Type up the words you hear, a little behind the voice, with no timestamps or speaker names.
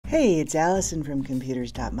Hey, it's Allison from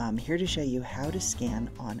Computers.mom here to show you how to scan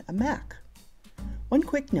on a Mac. One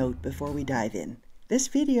quick note before we dive in. This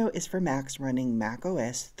video is for Macs running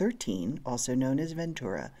macOS 13, also known as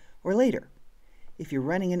Ventura, or later. If you're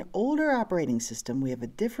running an older operating system, we have a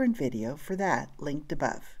different video for that linked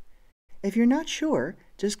above. If you're not sure,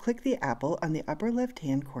 just click the apple on the upper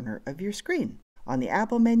left-hand corner of your screen. On the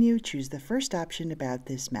Apple menu, choose the first option about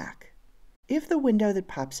this Mac. If the window that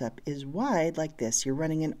pops up is wide like this, you're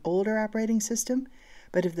running an older operating system,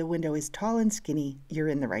 but if the window is tall and skinny, you're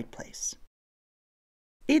in the right place.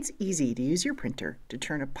 It's easy to use your printer to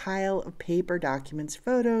turn a pile of paper documents,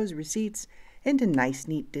 photos, receipts, into nice,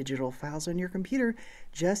 neat digital files on your computer,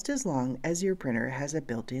 just as long as your printer has a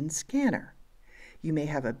built-in scanner. You may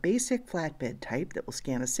have a basic flatbed type that will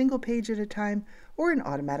scan a single page at a time, or an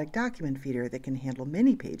automatic document feeder that can handle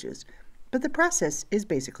many pages, but the process is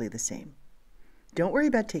basically the same. Don't worry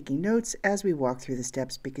about taking notes as we walk through the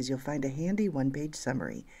steps because you'll find a handy one-page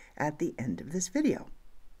summary at the end of this video.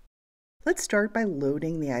 Let's start by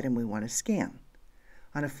loading the item we want to scan.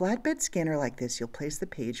 On a flatbed scanner like this, you'll place the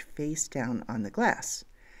page face down on the glass.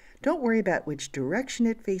 Don't worry about which direction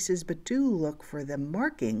it faces, but do look for the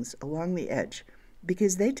markings along the edge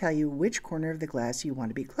because they tell you which corner of the glass you want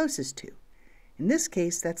to be closest to. In this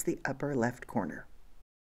case, that's the upper left corner.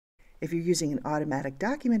 If you're using an automatic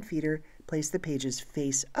document feeder, place the pages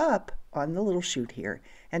face up on the little chute here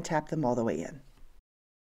and tap them all the way in.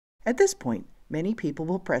 At this point, many people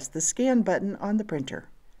will press the scan button on the printer.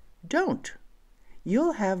 Don't.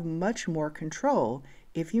 You'll have much more control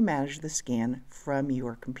if you manage the scan from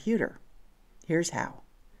your computer. Here's how.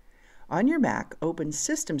 On your Mac, open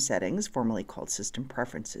System Settings, formerly called System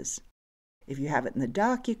Preferences. If you have it in the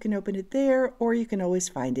dock, you can open it there, or you can always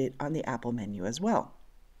find it on the Apple menu as well.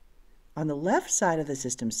 On the left side of the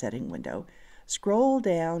System Setting window, scroll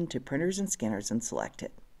down to Printers and Scanners and select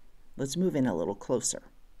it. Let's move in a little closer.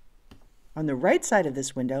 On the right side of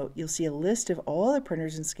this window, you'll see a list of all the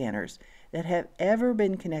printers and scanners that have ever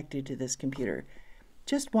been connected to this computer,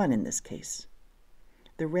 just one in this case.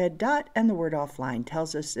 The red dot and the word offline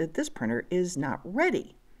tells us that this printer is not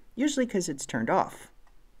ready, usually because it's turned off.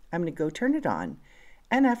 I'm going to go turn it on,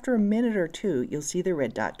 and after a minute or two, you'll see the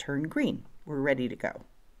red dot turn green. We're ready to go.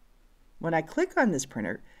 When I click on this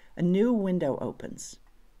printer, a new window opens.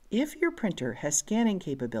 If your printer has scanning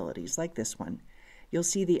capabilities like this one, you'll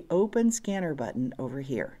see the Open Scanner button over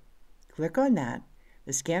here. Click on that,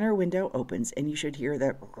 the scanner window opens, and you should hear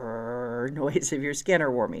the noise of your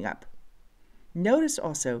scanner warming up. Notice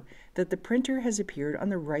also that the printer has appeared on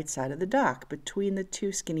the right side of the dock between the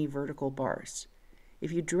two skinny vertical bars.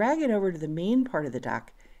 If you drag it over to the main part of the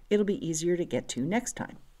dock, it'll be easier to get to next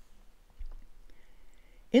time.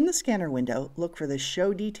 In the scanner window, look for the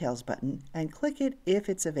Show Details button and click it if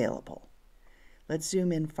it's available. Let's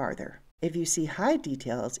zoom in farther. If you see Hide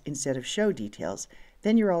Details instead of Show Details,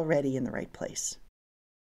 then you're already in the right place.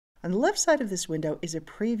 On the left side of this window is a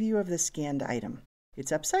preview of the scanned item.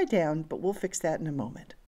 It's upside down, but we'll fix that in a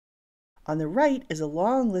moment. On the right is a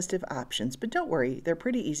long list of options, but don't worry, they're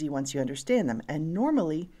pretty easy once you understand them, and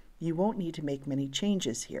normally you won't need to make many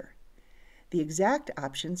changes here. The exact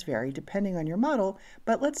options vary depending on your model,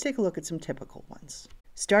 but let's take a look at some typical ones.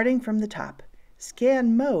 Starting from the top,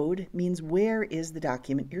 Scan Mode means where is the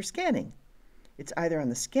document you're scanning. It's either on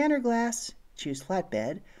the scanner glass, choose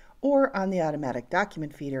Flatbed, or on the automatic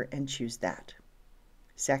document feeder and choose that.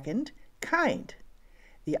 Second, Kind.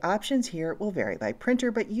 The options here will vary by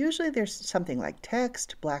printer, but usually there's something like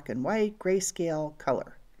text, black and white, grayscale,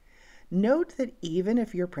 color. Note that even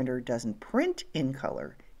if your printer doesn't print in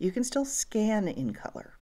color, you can still scan in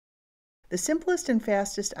color. The simplest and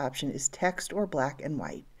fastest option is text or black and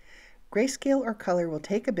white. Grayscale or color will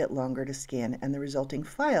take a bit longer to scan and the resulting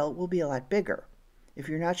file will be a lot bigger. If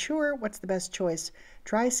you're not sure what's the best choice,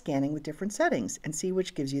 try scanning with different settings and see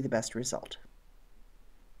which gives you the best result.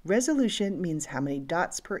 Resolution means how many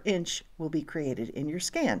dots per inch will be created in your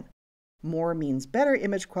scan. More means better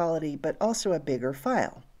image quality, but also a bigger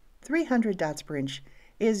file. 300 dots per inch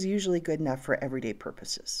is usually good enough for everyday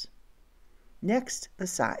purposes. Next, the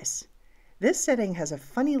size. This setting has a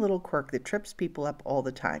funny little quirk that trips people up all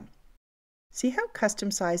the time. See how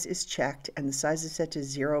custom size is checked and the size is set to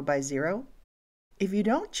 0 by 0? If you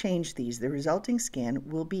don't change these, the resulting scan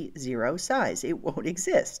will be 0 size. It won't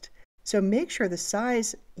exist. So make sure the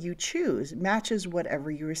size you choose matches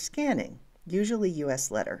whatever you're scanning, usually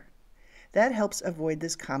US letter. That helps avoid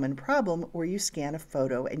this common problem where you scan a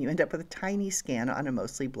photo and you end up with a tiny scan on a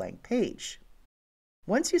mostly blank page.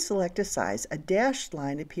 Once you select a size, a dashed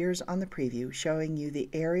line appears on the preview showing you the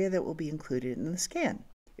area that will be included in the scan.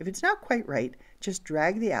 If it's not quite right, just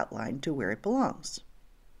drag the outline to where it belongs.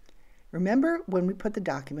 Remember when we put the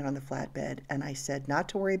document on the flatbed and I said not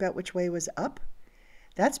to worry about which way was up?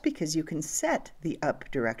 That's because you can set the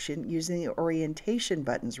up direction using the orientation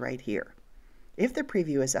buttons right here. If the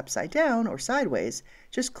preview is upside down or sideways,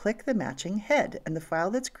 just click the matching head and the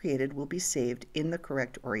file that's created will be saved in the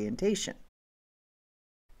correct orientation.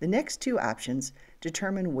 The next two options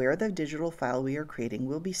determine where the digital file we are creating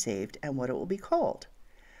will be saved and what it will be called.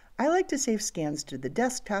 I like to save scans to the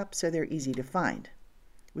desktop so they're easy to find.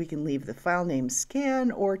 We can leave the file name scan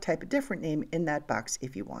or type a different name in that box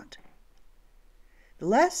if you want. The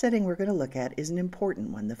last setting we're going to look at is an important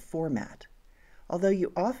one, the format. Although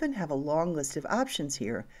you often have a long list of options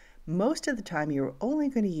here, most of the time you're only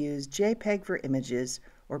going to use JPEG for images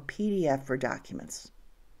or PDF for documents.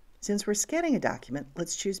 Since we're scanning a document,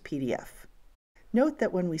 let's choose PDF. Note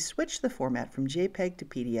that when we switch the format from JPEG to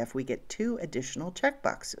PDF, we get 2 additional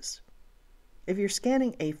checkboxes. If you're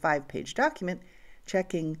scanning a 5-page document,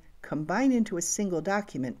 checking Combine into a single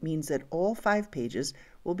document means that all 5 pages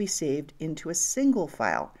will be saved into a single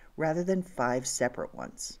file rather than 5 separate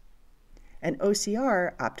ones. And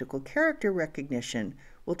OCR, optical character recognition,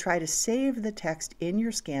 will try to save the text in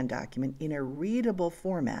your scan document in a readable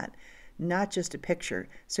format, not just a picture,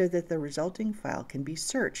 so that the resulting file can be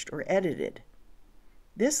searched or edited.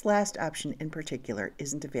 This last option in particular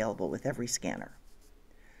isn't available with every scanner.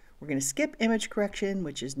 We're going to skip image correction,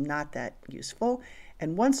 which is not that useful,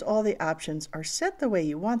 and once all the options are set the way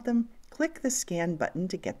you want them, click the scan button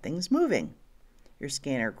to get things moving. Your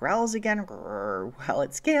scanner growls again while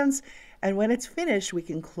it scans, and when it's finished, we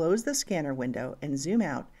can close the scanner window and zoom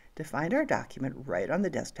out to find our document right on the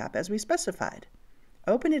desktop as we specified.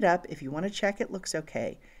 Open it up if you want to check it looks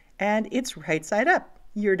okay, and it's right side up.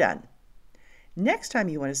 You're done. Next time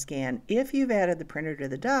you want to scan, if you've added the printer to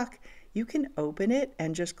the dock, you can open it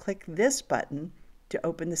and just click this button to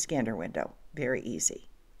open the scanner window. Very easy.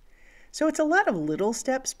 So it's a lot of little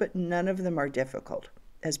steps, but none of them are difficult.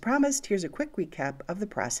 As promised, here's a quick recap of the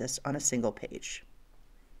process on a single page.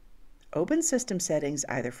 Open System Settings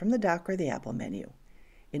either from the dock or the Apple menu.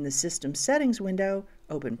 In the System Settings window,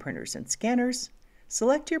 open Printers and Scanners.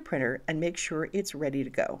 Select your printer and make sure it's ready to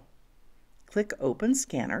go. Click Open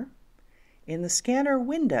Scanner. In the Scanner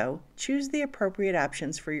window, choose the appropriate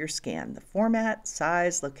options for your scan, the format,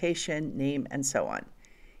 size, location, name, and so on.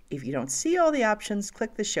 If you don't see all the options,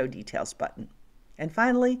 click the Show Details button. And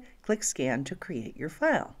finally, click Scan to create your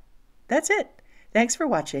file. That's it. Thanks for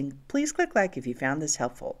watching. Please click like if you found this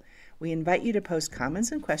helpful. We invite you to post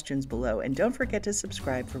comments and questions below, and don't forget to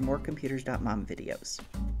subscribe for more Computers.mom videos.